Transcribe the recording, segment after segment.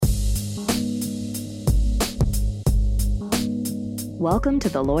Welcome to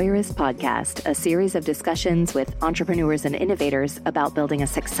the Lawyerist Podcast, a series of discussions with entrepreneurs and innovators about building a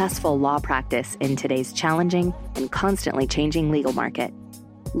successful law practice in today's challenging and constantly changing legal market.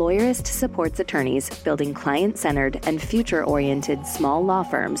 Lawyerist supports attorneys building client-centered and future-oriented small law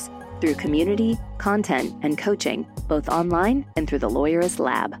firms through community, content, and coaching, both online and through the Lawyerist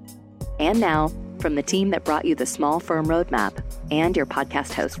Lab. And now, from the team that brought you the Small Firm Roadmap and your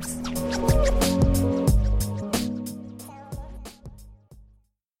podcast hosts.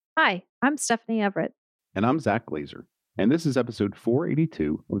 Hi, I'm Stephanie Everett. And I'm Zach Glazer. And this is episode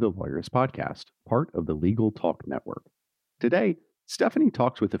 482 of the Lawyerist Podcast, part of the Legal Talk Network. Today, Stephanie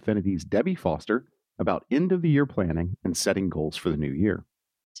talks with Affinity's Debbie Foster about end-of-the-year planning and setting goals for the new year.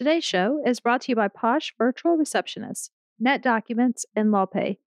 Today's show is brought to you by Posh Virtual Receptionists, NetDocuments, and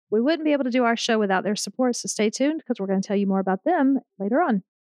LawPay. We wouldn't be able to do our show without their support, so stay tuned because we're going to tell you more about them later on.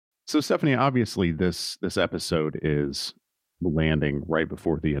 So, Stephanie, obviously this episode is landing right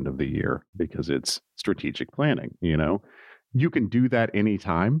before the end of the year because it's strategic planning. You can do that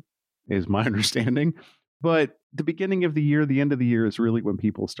anytime, is my understanding. But the beginning of the year, the end of the year is really when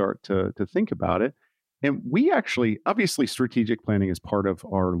people start to think about it. And we actually, obviously, strategic planning is part of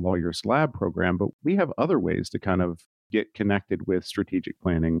our Lawyerist Lab program, but we have other ways to kind of get connected with strategic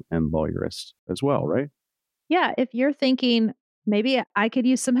planning and lawyerists as well, right? Yeah, if you're thinking, maybe I could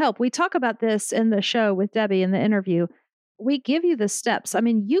use some help. We talk about this in the show with Debbie in the interview. We give you the steps. I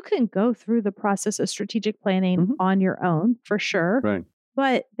mean, you can go through the process of strategic planning on your own, for sure. Right.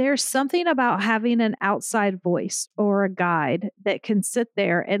 But there's something about having an outside voice or a guide that can sit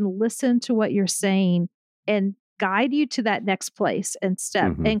there and listen to what you're saying and guide you to that next place and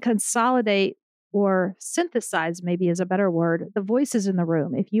step and consolidate or synthesize, maybe is a better word, the voices in the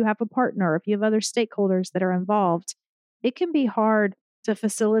room. If you have a partner, if you have other stakeholders that are involved, it can be hard to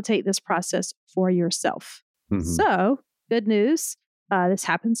facilitate this process for yourself. So, good news. This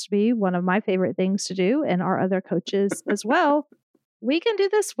happens to be one of my favorite things to do, and our other coaches as well. We can do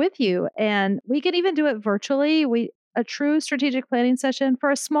this with you, and we can even do it virtually. A true strategic planning session for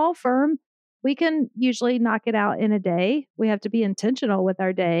a small firm, we can usually knock it out in a day. We have to be intentional with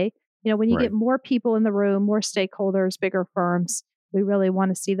our day. When you get more people in the room, more stakeholders, bigger firms, we really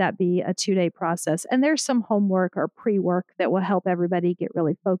want to see that be a 2-day process. And there's some homework or pre-work that will help everybody get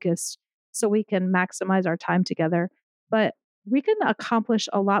really focused so we can maximize our time together. But we can accomplish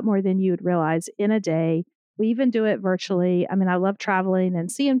a lot more than you'd realize in a day. We even do it virtually. I mean, I love traveling and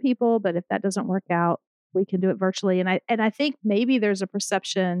seeing people, but if that doesn't work out, we can do it virtually. And I think maybe there's a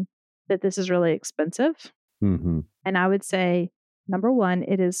perception that this is really expensive. And I would say, number one,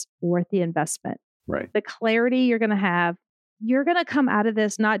 it is worth the investment. Right. The clarity you're going to have, you're going to come out of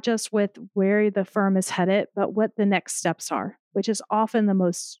this not just with where the firm is headed, but what the next steps are, which is often the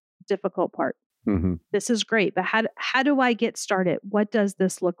most difficult part. This is great, but how do I get started? What does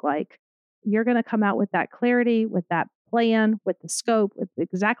this look like? You're going to come out with that clarity, with that plan, with the scope, with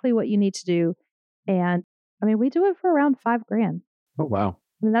exactly what you need to do. And I mean, we do it for around $5,000. Oh, wow.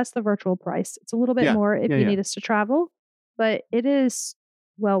 I mean, that's the virtual price. It's a little bit more if you need us to travel, but it is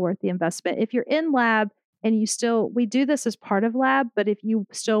well worth the investment. If you're in lab and we do this as part of lab, but if you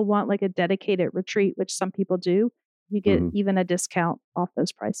still want like a dedicated retreat, which some people do, you get even a discount off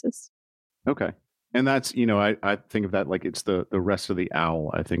those prices. Okay. And that's, I think of that like it's the rest of the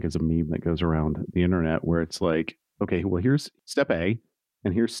owl, I think is a meme that goes around the internet where it's like, okay, well, here's step A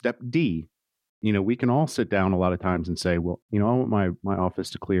and here's step D. We can all sit down a lot of times and say, well, I want my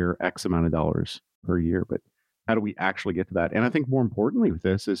office to clear X amount of dollars per year, but how do we actually get to that? And I think more importantly with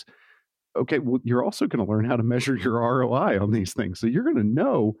this is, okay, well, you're also going to learn how to measure your ROI on these things. So you're going to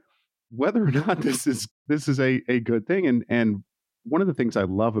know whether or not this is a good thing. And one of the things I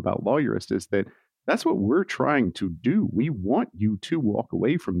love about Lawyerist is that that's what we're trying to do. We want you to walk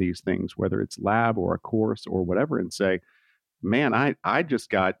away from these things, whether it's lab or a course or whatever, and say, man, I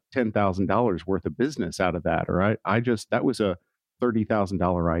just got $10,000 worth of business out of that. Or that was a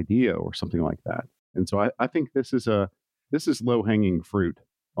 $30,000 idea or something like that. And so I think this is low hanging fruit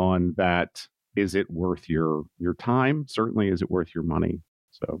on that. Is it worth your time? Certainly, is it worth your money?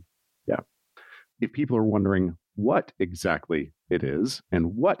 So, yeah. If people are wondering what exactly it is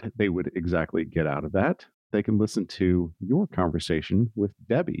and what they would exactly get out of that, they can listen to your conversation with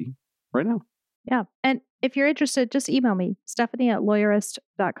Debbie right now. Yeah. And if you're interested, just email me,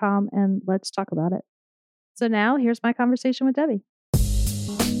 Stephanie@lawyerist.com, and let's talk about it. So now here's my conversation with Debbie.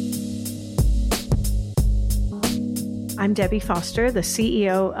 I'm Debbie Foster, the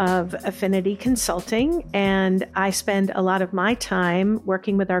CEO of Affinity Consulting, and I spend a lot of my time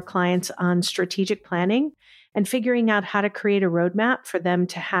working with our clients on strategic planning and figuring out how to create a roadmap for them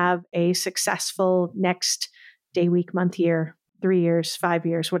to have a successful next day, week, month, year. 3 years, 5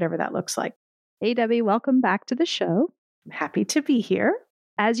 years, whatever that looks like. Hey, Debbie, welcome back to the show. I'm happy to be here.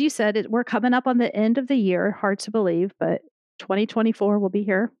 As you said, we're coming up on the end of the year. Hard to believe, but 2024 will be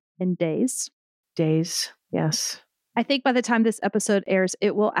here in days. Days, yes. I think by the time this episode airs,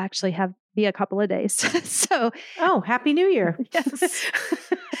 it will actually be a couple of days. Happy New Year. Yes.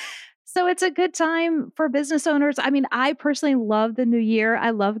 So it's a good time for business owners. I mean, I personally love the new year.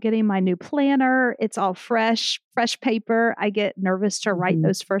 I love getting my new planner. It's all fresh paper. I get nervous to write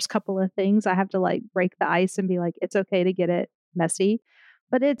those first couple of things. I have to like break the ice and be like, it's okay to get it messy.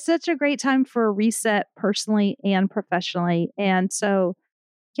 But it's such a great time for a reset personally and professionally. And so,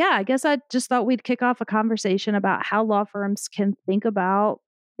 yeah, I guess I just thought we'd kick off a conversation about how law firms can think about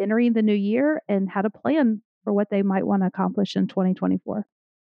entering the new year and how to plan for what they might want to accomplish in 2024.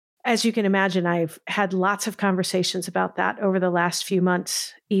 As you can imagine, I've had lots of conversations about that over the last few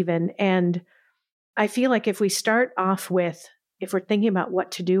months even. And I feel like if we're thinking about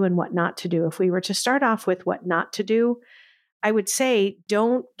what to do and what not to do, if we were to start off with what not to do, I would say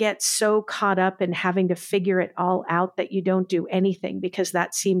don't get so caught up in having to figure it all out that you don't do anything, because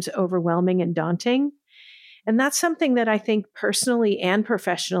that seems overwhelming and daunting. And that's something that I think personally and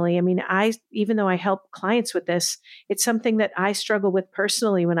professionally, I mean, even though I help clients with this, it's something that I struggle with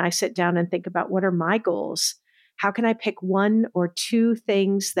personally when I sit down and think about what are my goals? How can I pick one or two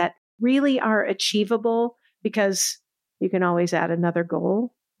things that really are achievable? Because you can always add another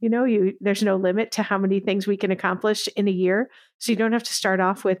goal. There's no limit to how many things we can accomplish in a year. So you don't have to start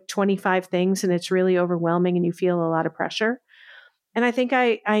off with 25 things and it's really overwhelming and you feel a lot of pressure. And I think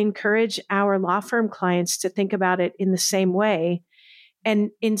I encourage our law firm clients to think about it in the same way.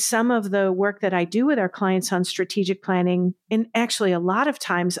 And in some of the work that I do with our clients on strategic planning, and actually a lot of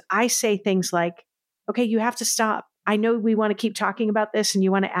times I say things like, okay, you have to stop. I know we want to keep talking about this and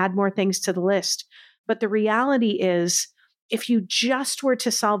you want to add more things to the list. But the reality is, if you just were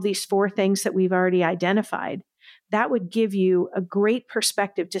to solve these 4 things that we've already identified, that would give you a great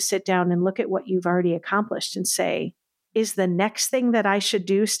perspective to sit down and look at what you've already accomplished and say, is the next thing that I should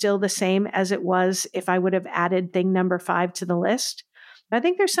do still the same as it was if I would have added thing number 5 to the list? I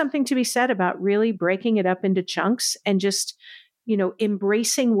think there's something to be said about really breaking it up into chunks and just,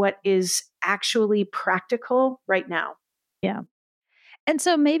 embracing what is actually practical right now. Yeah. And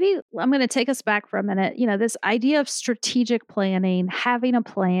so maybe I'm going to take us back for a minute. This idea of strategic planning, having a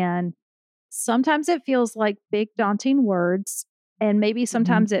plan, sometimes it feels like big, daunting words. And maybe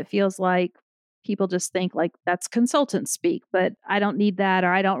sometimes it feels like people just think like that's consultant speak, but I don't need that,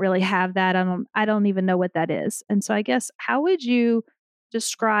 or I don't really have that. I don't even know what that is. And so I guess, how would you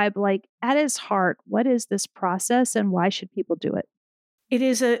describe, like, at its heart, what is this process and why should people do it? It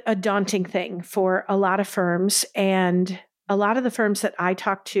is a daunting thing for a lot of firms. And a lot of the firms that I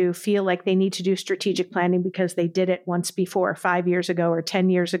talk to feel like they need to do strategic planning because they did it once before, 5 years ago or 10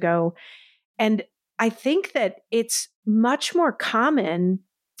 years ago. And I think that it's much more common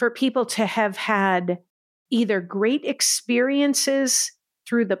for people to have had either great experiences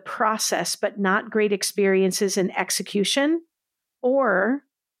through the process, but not great experiences in execution, or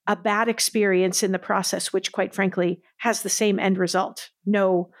a bad experience in the process, which quite frankly has the same end result,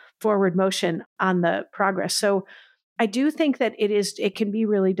 no forward motion on the progress. So I do think that it can be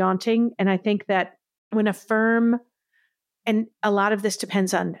really daunting. And I think that when a firm, and a lot of this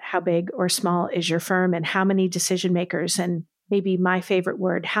depends on how big or small is your firm and how many decision makers, and maybe my favorite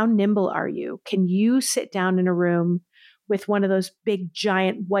word, how nimble are you? Can you sit down in a room with one of those big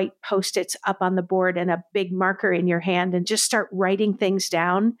giant white Post-its up on the board and a big marker in your hand and just start writing things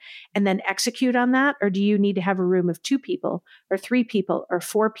down and then execute on that? Or do you need to have a room of 2 people or 3 people or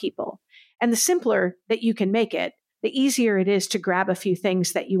 4 people? And the simpler that you can make it, the easier it is to grab a few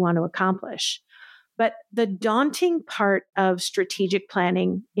things that you want to accomplish. But the daunting part of strategic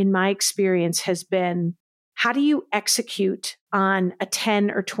planning, in my experience, has been, how do you execute on a 10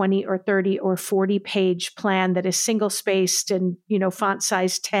 or 20 or 30 or 40 page plan that is single spaced and, font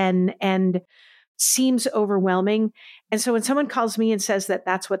size 10 and seems overwhelming? And so when someone calls me and says that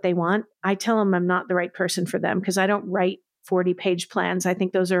that's what they want, I tell them I'm not the right person for them, because I don't write 40 page plans. I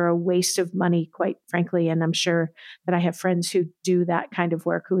think those are a waste of money, quite frankly. And I'm sure that I have friends who do that kind of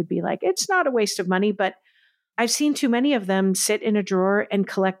work who would be like, it's not a waste of money, but I've seen too many of them sit in a drawer and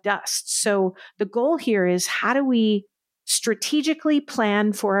collect dust. So the goal here is, how do we strategically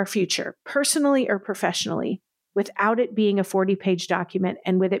plan for our future, personally or professionally, without it being a 40-page document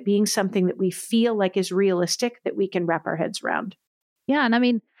and with it being something that we feel like is realistic, that we can wrap our heads around? Yeah. And I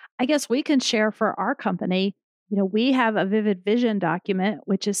mean, I guess we can share for our company, we have a vivid vision document,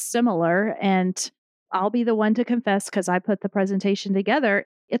 which is similar. And I'll be the one to confess, because I put the presentation together.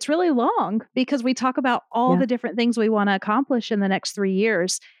 it's really long because we talk about all the different things we want to accomplish in the next 3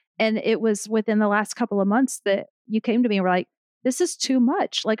 years. And it was within the last couple of months that you came to me and were like, this is too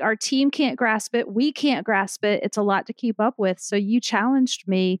much. Like our team can't grasp it. We can't grasp it. It's a lot to keep up with. So you challenged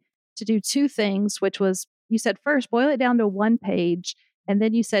me to do 2 things, which was, you said first, boil it down to 1 page. And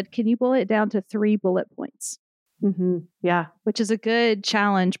then you said, can you boil it down to 3 bullet points? Mm-hmm. Yeah. Which is a good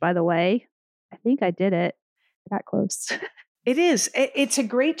challenge, by the way. I think I did it. I got close. It is. It's a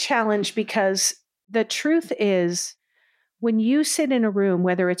great challenge because the truth is when you sit in a room,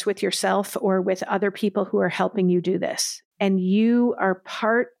 whether it's with yourself or with other people who are helping you do this, and you are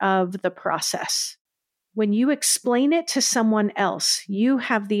part of the process, when you explain it to someone else, you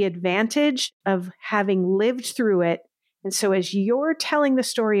have the advantage of having lived through it. And so as you're telling the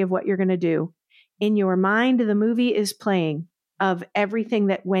story of what you're going to do, in your mind, the movie is playing of everything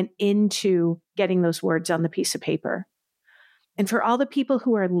that went into getting those words on the piece of paper. And for all the people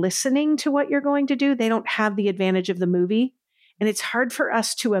who are listening to what you're going to do, they don't have the advantage of the movie. And it's hard for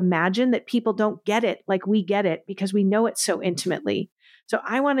us to imagine that people don't get it like we get it because we know it so intimately. So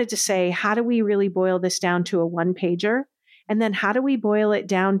I wanted to say, how do we really boil this down to a 1-pager? And then how do we boil it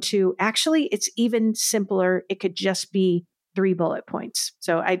down to, actually, it's even simpler. It could just be 3 bullet points.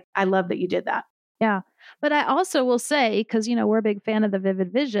 So I love that you did that. Yeah. But I also will say, because, we're a big fan of the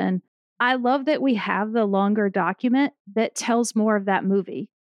Vivid Vision, I love that we have the longer document that tells more of that movie.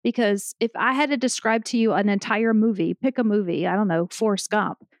 Because if I had to describe to you an entire movie, pick a movie, I don't know, Forrest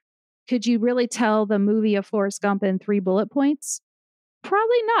Gump, could you really tell the movie of Forrest Gump in 3 bullet points?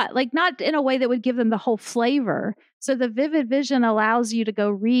 Probably not. Like, not in a way that would give them the whole flavor. So the Vivid Vision allows you to go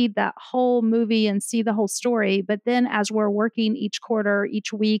read that whole movie and see the whole story. But then as we're working each quarter,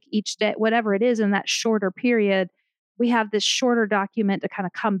 each week, each day, whatever it is in that shorter period, we have this shorter document to kind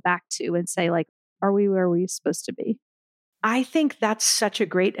of come back to and say, like, are we where we're supposed to be? I think that's such a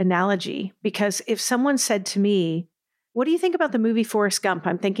great analogy because if someone said to me, what do you think about the movie Forrest Gump?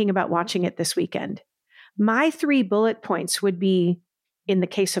 I'm thinking about watching it this weekend. My 3 bullet points would be, in the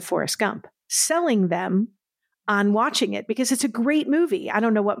case of Forrest Gump, selling them on watching it because it's a great movie. I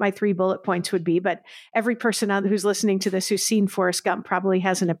don't know what my 3 bullet points would be, but every person who's listening to this who's seen Forrest Gump probably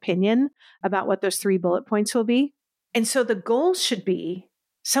has an opinion about what those 3 bullet points will be. And so the goal should be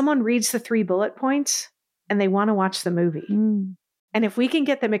someone reads the 3 bullet points and they want to watch the movie. And if we can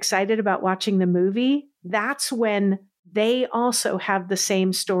get them excited about watching the movie, that's when they also have the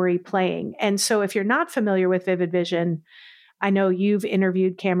same story playing. And so if you're not familiar with Vivid Vision, I know you've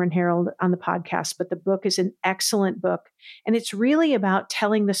interviewed Cameron Herold on the podcast, but the book is an excellent book. And it's really about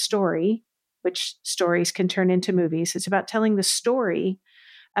telling the story, which stories can turn into movies. It's about telling the story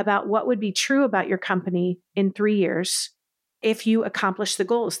about what would be true about your company in 3 years if you accomplish the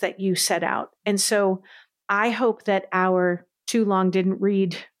goals that you set out. And so I hope that our too long didn't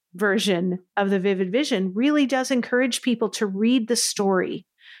read version of the Vivid Vision really does encourage people to read the story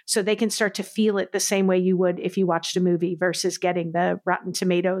so they can start to feel it the same way you would if you watched a movie versus getting the Rotten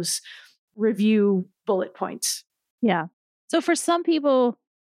Tomatoes review bullet points. Yeah. So for some people,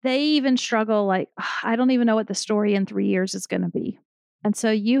 they even struggle like, I don't even know what the story in 3 years is going to be. And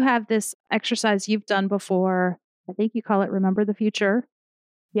so you have this exercise you've done before. I think you call it Remember the Future.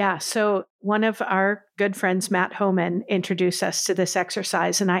 Yeah. So one of our good friends, Matt Homan, introduced us to this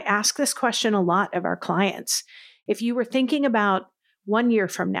exercise. And I ask this question a lot of our clients. If you were thinking about 1 year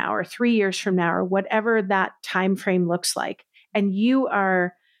from now or 3 years from now, or whatever that time frame looks like, and you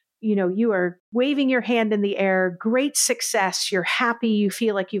are waving your hand in the air, great success, you're happy, you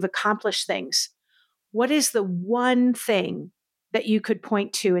feel like you've accomplished things. What is the one thing that you could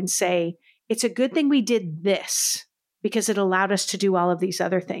point to and say, it's a good thing we did this because it allowed us to do all of these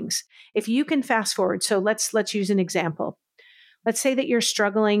other things? If you can fast forward, so let's use an example. Let's say that you're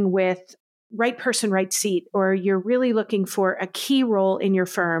struggling with right person, right seat, or you're really looking for a key role in your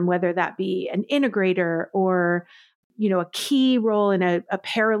firm, whether that be an integrator or, a key role in a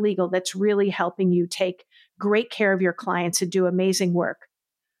paralegal that's really helping you take great care of your clients and do amazing work.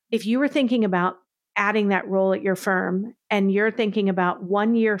 If you were thinking about adding that role at your firm and you're thinking about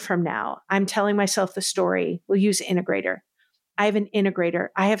 1 year from now, I'm telling myself the story, we'll use integrator. I have an integrator.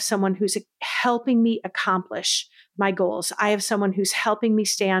 I have someone who's helping me accomplish my goals. I have someone who's helping me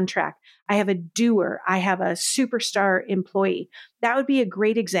stay on track. I have a doer. I have a superstar employee. That would be a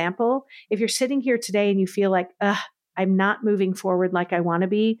great example. If you're sitting here today and you feel like, I'm not moving forward like I want to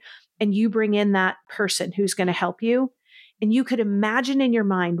be, and you bring in that person who's going to help you, and you could imagine in your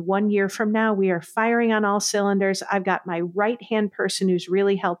mind 1 year from now, we are firing on all cylinders. I've got my right-hand person who's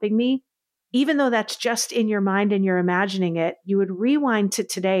really helping me. Even though that's just in your mind and you're imagining it, you would rewind to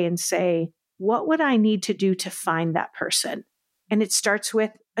today and say, what would I need to do to find that person? And it starts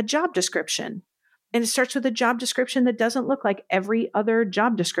with a job description. And it starts with a job description that doesn't look like every other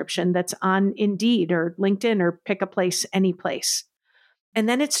job description that's on Indeed or LinkedIn or pick a place, any place. And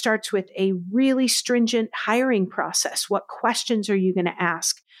then it starts with a really stringent hiring process. What questions are you going to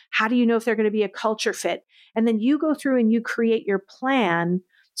ask? How do you know if they're going to be a culture fit? And then you go through and you create your plan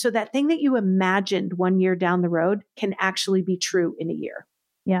so that thing that you imagined 1 year down the road can actually be true in a year.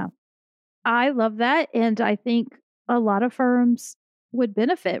 Yeah. I love that. And I think a lot of firms would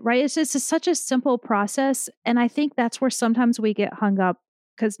benefit, right? It's just such a simple process. And I think that's where sometimes we get hung up,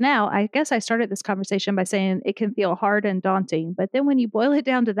 because now I guess I started this conversation by saying it can feel hard and daunting. But then when you boil it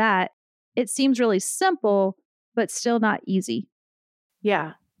down to that, it seems really simple, but still not easy.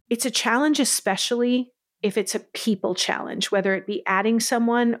 Yeah. It's a challenge, especially if it's a people challenge, whether it be adding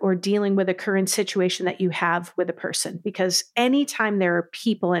someone or dealing with a current situation that you have with a person, because anytime there are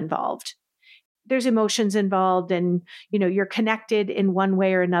people involved, there's emotions involved and, you're connected in one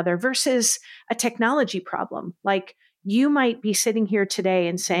way or another versus a technology problem. Like you might be sitting here today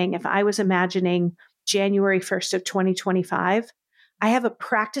and saying, if I was imagining January 1st of 2025, I have a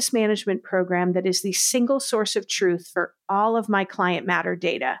practice management program that is the single source of truth for all of my client matter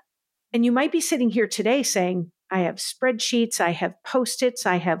data. And you might be sitting here today saying, I have spreadsheets, I have Post-its,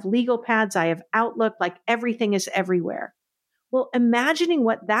 I have legal pads, I have Outlook, like everything is everywhere. Well, imagining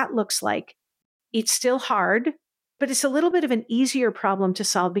what that looks like, it's still hard, but it's a little bit of an easier problem to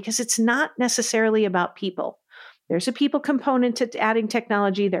solve because it's not necessarily about people. There's a people component to adding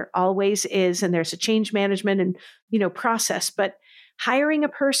technology. There always is. And there's a change management and, process. But hiring a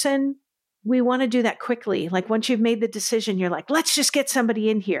person, we want to do that quickly. Like once you've made the decision, you're like, let's just get somebody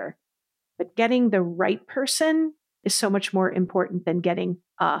in here. But getting the right person is so much more important than getting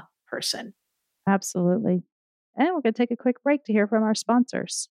a person. Absolutely. And we're going to take a quick break to hear from our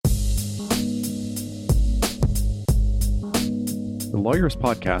sponsors. The Lawyerist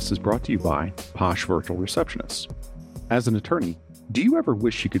Podcast is brought to you by Posh Virtual Receptionists. As an attorney, do you ever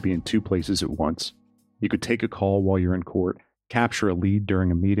wish you could be in two places at once? You could take a call while you're in court, capture a lead during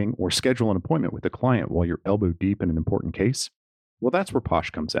a meeting, or schedule an appointment with a client while you're elbow deep in an important case? Well, that's where Posh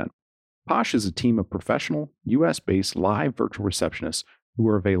comes in. Posh is a team of professional, US-based live virtual receptionists who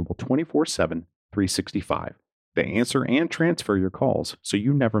are available 24/7, 365. They answer and transfer your calls, so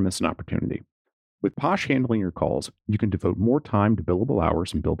you never miss an opportunity. With Posh handling your calls, you can devote more time to billable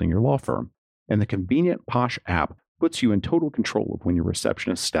hours in building your law firm, and the convenient Posh app puts you in total control of when your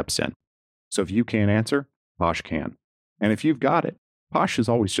receptionist steps in. So if you can't answer, Posh can. And if you've got it, Posh is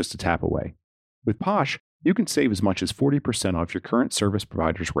always just a tap away. With Posh, you can save as much as 40% off your current service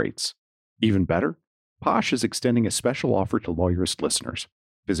provider's rates. Even better, Posh is extending a special offer to Lawyerist listeners.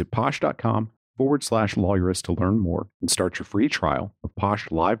 Visit posh.com/Lawyerist to learn more and start your free trial of Posh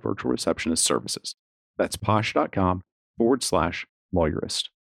Live Virtual Receptionist services. That's posh.com/Lawyerist.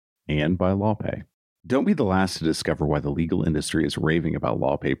 And by LawPay. Don't be the last to discover why the legal industry is raving about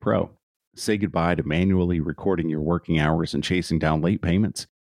LawPay Pro. Say goodbye to manually recording your working hours and chasing down late payments.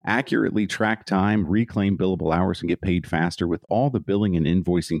 Accurately track time, reclaim billable hours, and get paid faster with all the billing and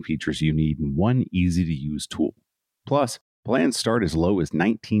invoicing features you need in one easy-to-use tool. Plus, plans start as low as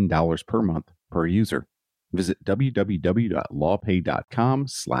 $19 per month per user. Visit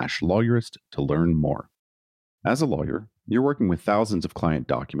www.lawpay.com/Lawyerist to learn more. As a lawyer, you're working with thousands of client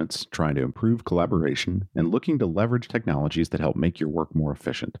documents, trying to improve collaboration, and looking to leverage technologies that help make your work more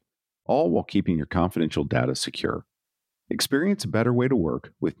efficient, all while keeping your confidential data secure. Experience a better way to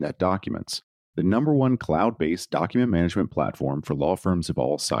work with NetDocuments, the #1 cloud-based document management platform for law firms of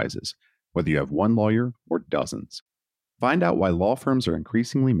all sizes, whether you have one lawyer or dozens. Find out why law firms are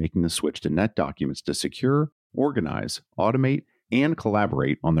increasingly making the switch to NetDocuments to secure, organize, automate, and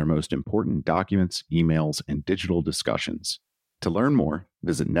collaborate on their most important documents, emails, and digital discussions. To learn more,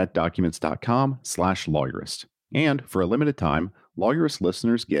 visit netdocuments.com/Lawyerist. And for a limited time, Lawyerist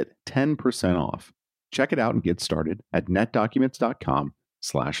listeners get 10% off. Check it out and get started at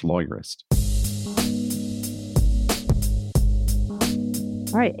netdocuments.com/Lawyerist.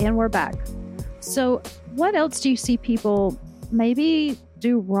 All right, and we're back. So what else do you see people maybe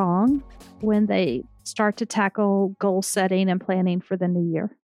do wrong when they start to tackle goal setting and planning for the new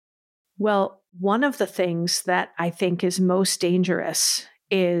year? Well, one of the things that I think is most dangerous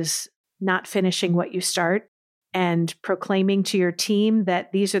is not finishing what you start and proclaiming to your team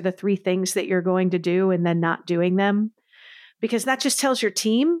that these are the 3 things that you're going to do and then not doing them, because that just tells your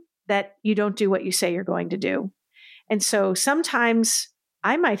team that you don't do what you say you're going to do. And so sometimes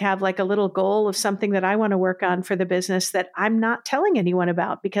I might have like a little goal of something that I want to work on for the business that I'm not telling anyone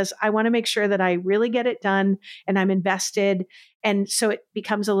about because I want to make sure that I really get it done and I'm invested. And so it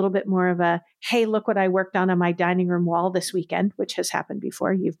becomes a little bit more of a, hey, look what I worked on my dining room wall this weekend, which has happened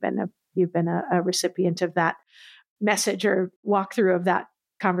before. You've been a recipient of that message or walkthrough of that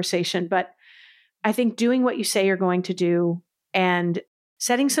conversation. But I think doing what you say you're going to do and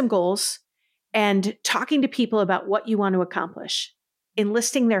setting some goals and talking to people about what you want to accomplish,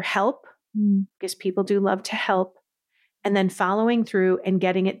 enlisting their help because people do love to help, and then following through and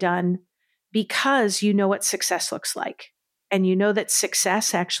getting it done because you know what success looks like. And you know that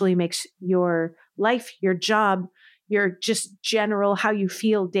success actually makes your life, your job, your just general, how you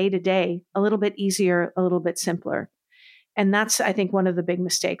feel day to day, a little bit easier, a little bit simpler. And that's, I think, one of the big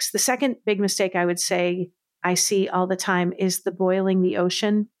mistakes. The second big mistake I would say I see all the time is the boiling the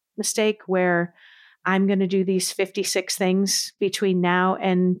ocean mistake, where I'm going to do these 56 things between now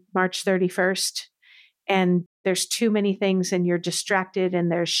and March 31st. And there's too many things and you're distracted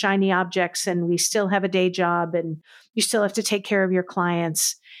and there's shiny objects and we still have a day job and you still have to take care of your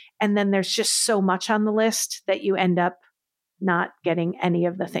clients. And then there's just so much on the list that you end up not getting any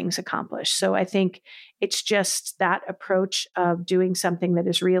of the things accomplished. So I think it's just that approach of doing something that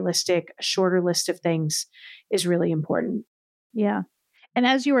is realistic, a shorter list of things is really important. Yeah. And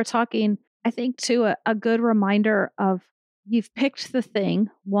as you were talking, I think too, a good reminder of you've picked the thing,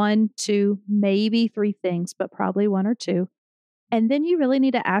 1, 2, maybe 3 things, but probably 1 or 2. And then you really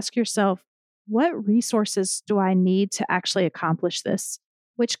need to ask yourself, what resources do I need to actually accomplish this?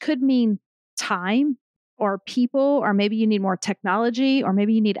 Which could mean time or people, or maybe you need more technology, or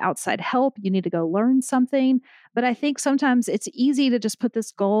maybe you need outside help. You need to go learn something. But I think sometimes it's easy to just put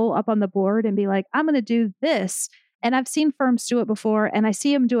this goal up on the board and be like, I'm going to do this. And I've seen firms do it before, and I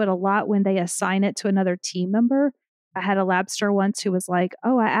see them do it a lot when they assign it to another team member. I had a Labster once who was like,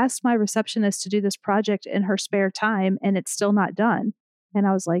 oh, I asked my receptionist to do this project in her spare time, and it's still not done. And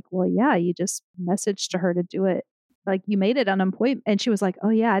I was like, well, yeah, you just messaged to her to do it. Like you made it an appointment. And she was like, oh,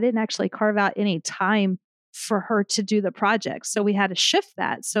 yeah, I didn't actually carve out any time for her to do the project. So we had to shift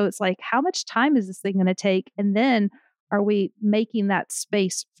that. So it's like, how much time is this thing going to take? And then are we making that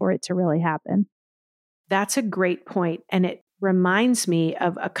space for it to really happen? That's a great point. And it reminds me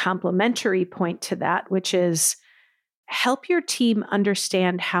of a complementary point to that, which is help your team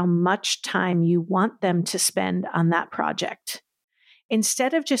understand how much time you want them to spend on that project.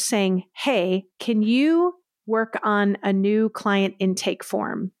 Instead of just saying, hey, can you work on a new client intake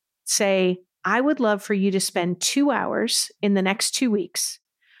form? Say, I would love for you to spend 2 hours in the next 2 weeks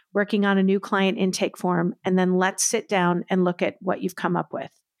working on a new client intake form, and then let's sit down and look at what you've come up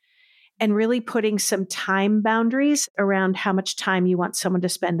with. And really putting some time boundaries around how much time you want someone to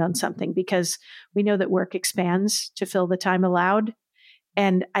spend on something, because we know that work expands to fill the time allowed.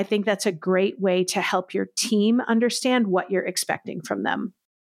 And I think that's a great way to help your team understand what you're expecting from them.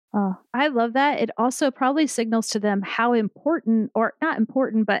 Oh, I love that. It also probably signals to them how important, or not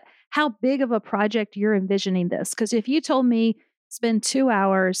important, but how big of a project you're envisioning this. Because if you told me spend 2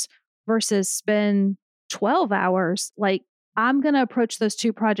 hours versus spend 12 hours, like I'm going to approach those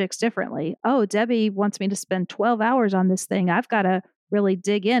 2 projects differently. Oh, Debbie wants me to spend 12 hours on this thing. I've got to really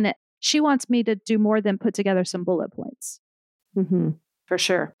dig in. She wants me to do more than put together some bullet points. Mm-hmm, for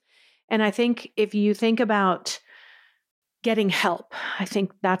sure. And I think if you think about getting help, I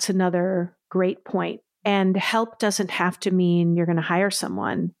think that's another great point. And help doesn't have to mean you're going to hire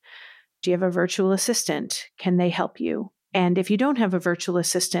someone. Do you have a virtual assistant? Can they help you? And if you don't have a virtual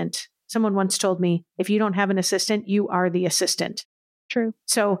assistant, someone once told me, if you don't have an assistant, you are the assistant. True.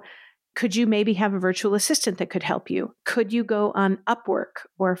 So could you maybe have a virtual assistant that could help you? Could you go on Upwork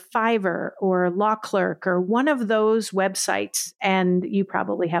or Fiverr or Law Clerk or one of those websites? And you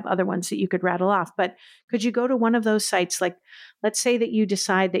probably have other ones that you could rattle off, but could you go to one of those sites? Like, let's say that you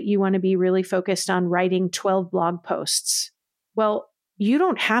decide that you want to be really focused on writing 12 blog posts. Well, you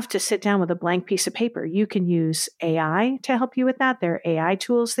don't have to sit down with a blank piece of paper. You can use AI to help you with that. There are AI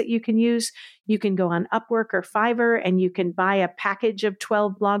tools that you can use. You can go on Upwork or Fiverr and you can buy a package of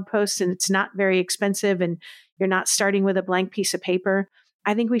 12 blog posts, and it's not very expensive and you're not starting with a blank piece of paper.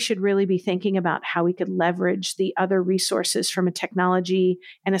 I think we should really be thinking about how we could leverage the other resources from a technology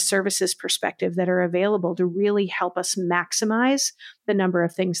and a services perspective that are available to really help us maximize the number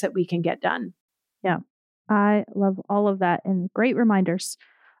of things that we can get done. Yeah. I love all of that and great reminders.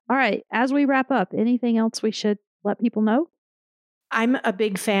 All right. As we wrap up, anything else we should let people know? I'm a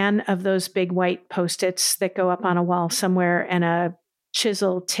big fan of those big white Post-its that go up on a wall somewhere and a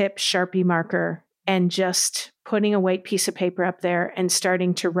chisel tip Sharpie marker, and just putting a white piece of paper up there and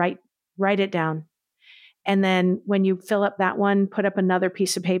starting to write it down. And then when you fill up that one, put up another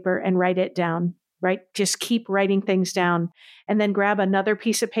piece of paper and write it down, right? Just keep writing things down, and then grab another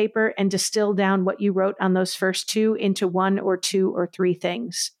piece of paper and distill down what you wrote on those first two into one or two or three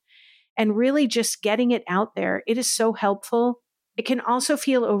things. And really just getting it out there. It is so helpful. It can also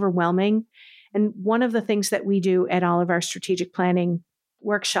feel overwhelming. And one of the things that we do at all of our strategic planning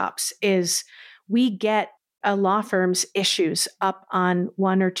workshops is we get a law firm's issues up on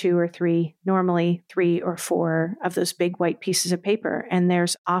one or two or three, normally 3 or 4 of those big white pieces of paper. And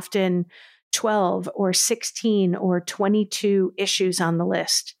there's often 12 or 16 or 22 issues on the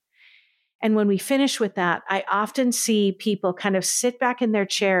list. And when we finish with that, I often see people kind of sit back in their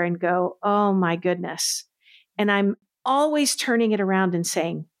chair and go, oh my goodness. And I'm always turning it around and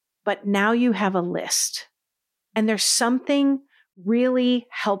saying, but now you have a list. And there's something really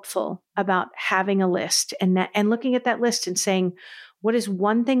helpful about having a list and looking at that list and saying, what is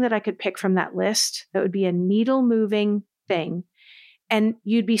one thing that I could pick from that list that would be a needle moving thing? And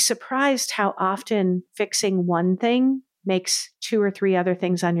you'd be surprised how often fixing one thing makes 2 or 3 other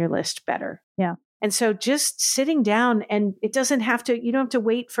things on your list better. Yeah. And so just sitting down, and you don't have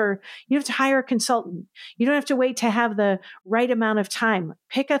to hire a consultant. You don't have to wait to have the right amount of time.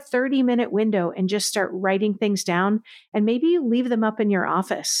 Pick a 30-minute window and just start writing things down. And maybe you leave them up in your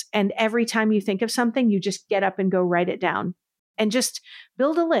office. And every time you think of something, you just get up and go write it down and just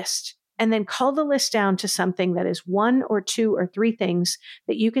build a list. And then call the list down to something that is 1 or 2 or 3 things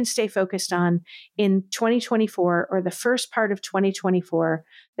that you can stay focused on in 2024 or the first part of 2024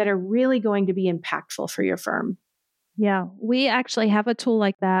 that are really going to be impactful for your firm. Yeah, we actually have a tool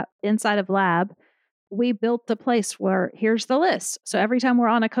like that inside of Lab. We built the place where here's the list. So every time we're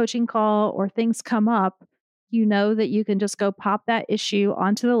on a coaching call or things come up, you know that you can just go pop that issue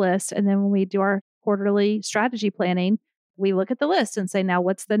onto the list. And then when we do our quarterly strategy planning, we look at the list and say, now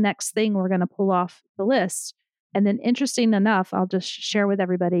what's the next thing we're going to pull off the list? And then interesting enough, I'll just share with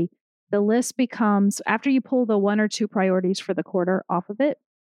everybody, the list becomes, after you pull the 1 or 2 priorities for the quarter off of it,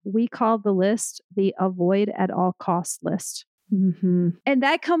 we call the list the avoid at all costs list. Mm-hmm. And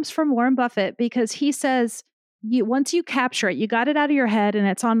that comes from Warren Buffett, because he says, once you capture it, you got it out of your head and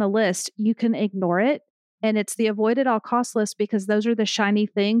it's on the list, you can ignore it. And it's the avoid at all cost list, because those are the shiny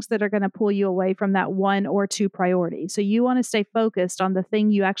things that are going to pull you away from that 1 or 2 priority. So you want to stay focused on the thing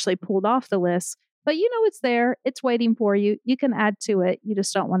you actually pulled off the list, but you know it's there, it's waiting for you. You can add to it. You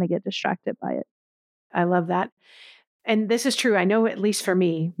just don't want to get distracted by it. I love that. And this is true. I know, at least for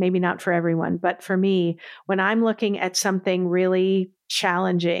me, maybe not for everyone, but for me, when I'm looking at something really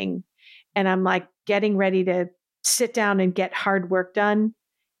challenging and I'm like getting ready to sit down and get hard work done,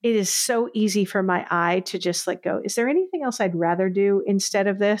 it is so easy for my eye to just go, is there anything else I'd rather do instead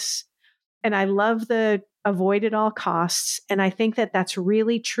of this? And I love the avoid at all costs. And I think that that's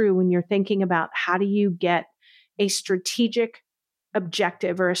really true when you're thinking about how do you get a strategic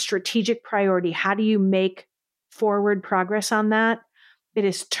objective or a strategic priority? How do you make forward progress on that? It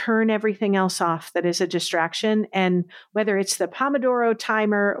is turn everything else off that is a distraction. And whether it's the Pomodoro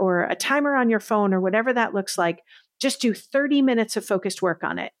timer or a timer on your phone or whatever that looks like, just do 30 minutes of focused work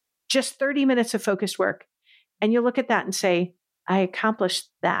on it. Just 30 minutes of focused work. And you look at that and say, I accomplished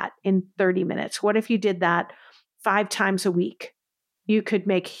that in 30 minutes. What if you did that 5 times a week? You could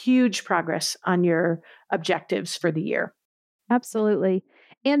make huge progress on your objectives for the year. Absolutely.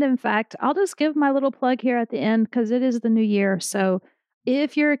 And in fact, I'll just give my little plug here at the end, because it is the new year. So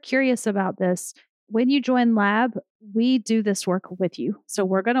if you're curious about this, when you join Lab, we do this work with you. So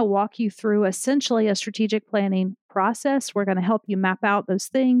we're going to walk you through essentially a strategic planning process. We're going to help you map out those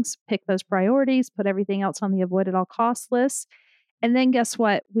things, pick those priorities, put everything else on the avoid at all costs list. And then guess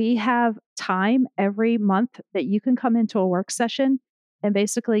what? We have time every month that you can come into a work session and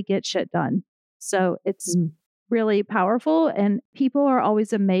basically get shit done. So it's really powerful. And people are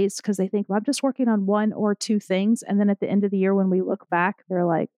always amazed because they think, well, I'm just working on 1 or 2 things. And then at the end of the year, when we look back, they're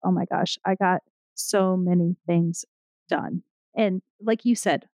like, oh my gosh, I got so many things done. And like you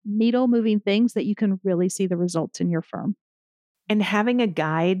said, needle moving things that you can really see the results in your firm. And having a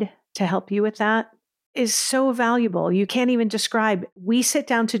guide to help you with that is so valuable. You can't even describe. We sit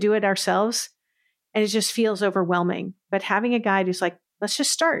down to do it ourselves and it just feels overwhelming. But having a guide is like, let's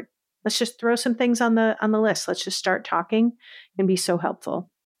just start. Let's just throw some things on the list. Let's just start talking, and be so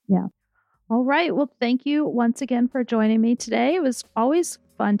helpful. Yeah. All right. Well, thank you once again for joining me today. It was always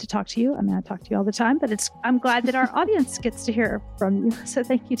fun to talk to you. I mean, I talk to you all the time, but I'm glad that our audience gets to hear from you. So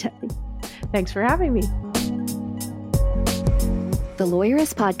thank you, Debbie. Thanks for having me. The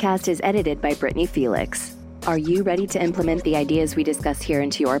Lawyerist podcast is edited by Brittany Felix. Are you ready to implement the ideas we discuss here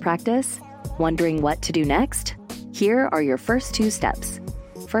into your practice? Wondering what to do next? Here are your first 2 steps.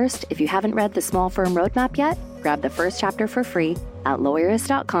 first, if you haven't read the Small Firm Roadmap yet, grab the first chapter for free at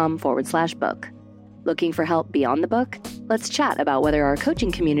lawyerist.com/book. Looking for help beyond the book? Let's chat about whether our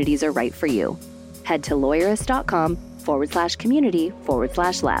coaching communities are right for you. Head to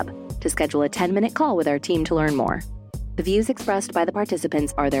lawyerist.com/community/lab to schedule a 10-minute call with our team to learn more. The views expressed by the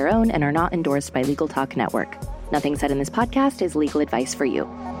participants are their own and are not endorsed by Legal Talk Network. Nothing said in this podcast is legal advice for you.